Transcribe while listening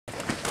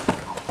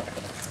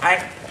All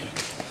right.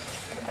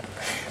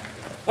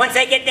 Once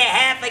I get the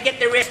half, I get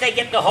the wrist, I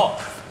get the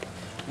hook.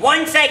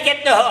 Once I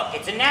get the hook,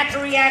 it's a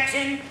natural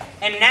reaction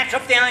and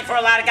natural feeling for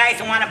a lot of guys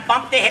who want to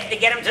bump the hip to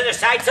get them to their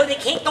side so they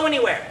can't go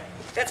anywhere.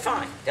 That's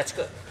fine. That's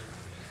good.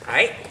 All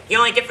right? The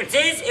only difference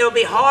is it'll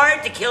be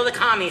hard to kill the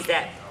commies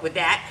with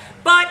that,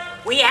 but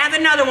we have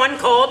another one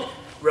called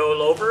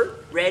Roll Over,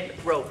 Red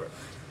Rover.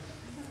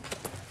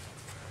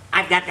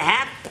 I've got the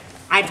half,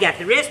 I've got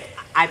the wrist,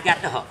 I've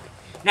got the hook.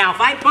 Now,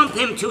 if I bump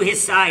him to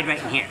his side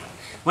right in here,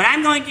 what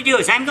I'm going to do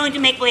is I'm going to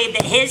make believe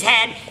that his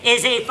head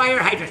is a fire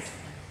hydrant.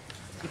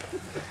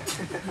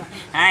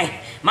 All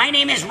right? My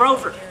name is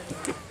Rover.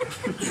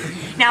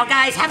 Now,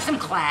 guys, have some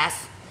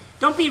class.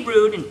 Don't be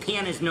rude and pee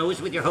on his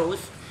nose with your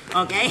hose,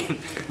 okay?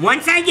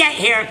 Once I get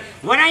here,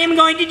 what I am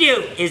going to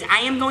do is I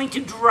am going to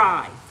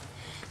drive.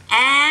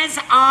 As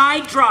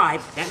I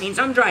drive, that means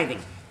I'm driving.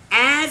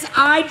 As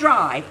I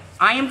drive,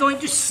 I am going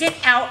to sit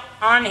out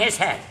on his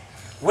head.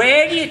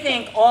 Where do you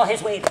think all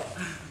his weight is?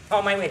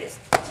 All my weight is.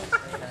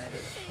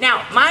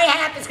 Now, my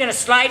half is going to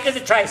slide to the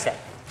tricep.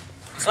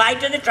 Slide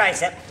to the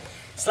tricep.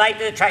 Slide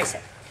to the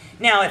tricep.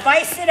 Now, if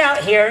I sit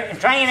out here and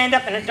try and end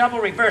up in a double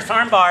reverse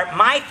armbar,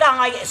 my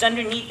thigh is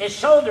underneath his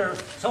shoulder,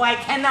 so I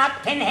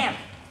cannot pin him.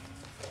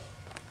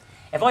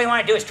 If all you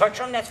want to do is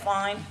torture him, that's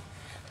fine.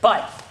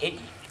 But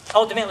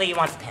ultimately, you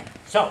want to pin him.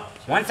 So,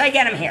 once I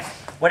get him here,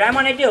 what I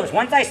want to do is,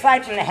 once I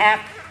slide from the half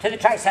to the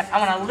tricep,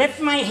 I want to lift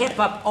my hip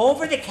up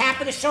over the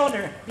cap of the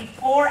shoulder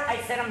before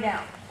I set him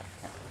down.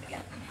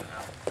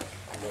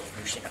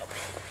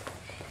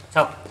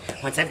 So,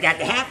 once I've got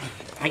the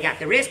half, I got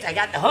the wrist, I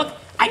got the hook,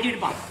 I do the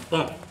bump.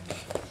 Boom.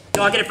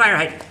 Dog at a fire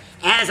hydrant.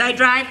 As I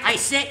drive, I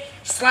sit,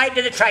 slide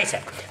to the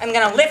tricep. I'm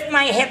going to lift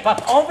my hip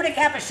up over the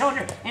cap of the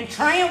shoulder and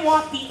try and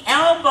walk the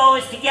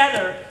elbows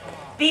together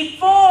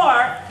before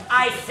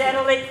I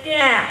settle it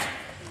down.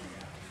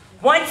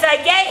 Once I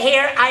get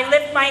here, I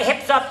lift my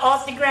hips up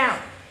off the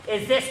ground.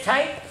 Is this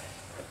tight?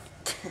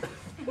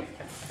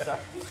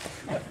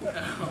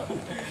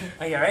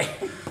 Are you all right?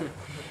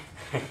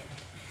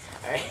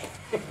 All right.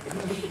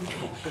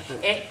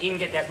 You can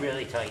get that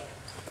really tight.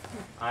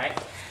 All right.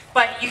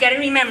 But you got to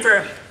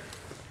remember,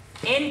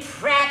 in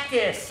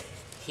practice,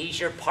 he's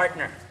your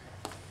partner.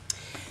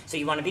 So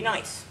you want to be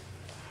nice.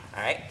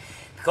 All right.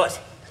 Because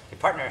your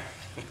partner,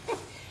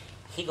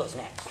 he goes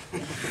next.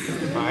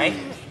 All right.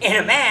 In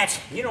a match,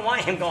 you don't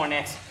want him going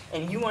next,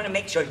 and you want to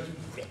make sure you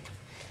rip.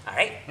 All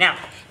right. Now,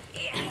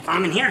 if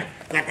I'm in here,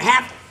 I've got the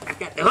half, I've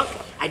got the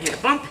hook, I do the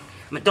bump.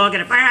 I'm a dog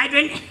at a fire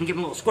hydrant, give him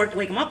a little squirt to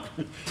wake him up.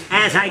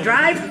 As I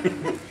drive,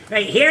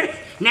 right here,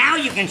 now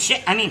you can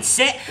sit on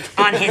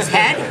his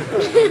head.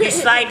 You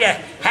slide the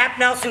half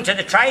Nelson to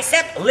the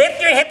tricep, lift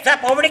your hips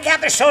up over the cap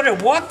of the shoulder,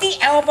 walk the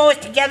elbows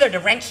together to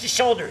wrench the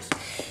shoulders.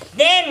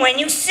 Then when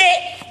you sit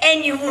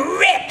and you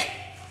rip,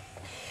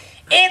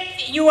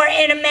 if you are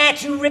in a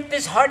match, you rip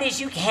as hard as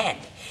you can.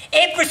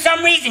 If for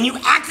some reason you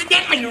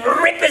accidentally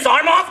rip his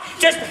arm off,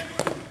 just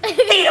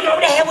beat him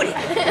over the head with it.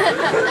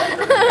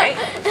 Right?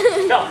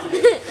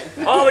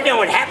 So, all we're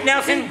doing, half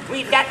Nelson,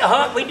 we've got the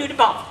hook, we do the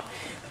bump.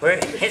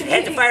 His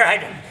head's a fire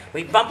hydrant.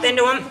 We bump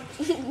into him.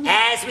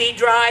 As we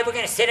drive, we're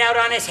going to sit out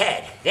on his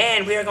head.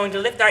 Then we are going to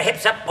lift our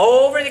hips up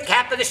over the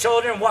cap of the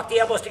shoulder and walk the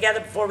elbows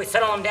together before we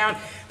settle them down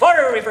for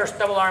a reverse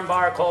double arm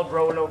bar called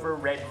Roll Over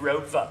Red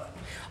Rover.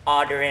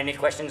 Are there any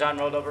questions on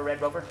Roll Over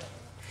Red Rover?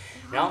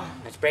 No?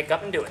 Let's break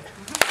up and do it.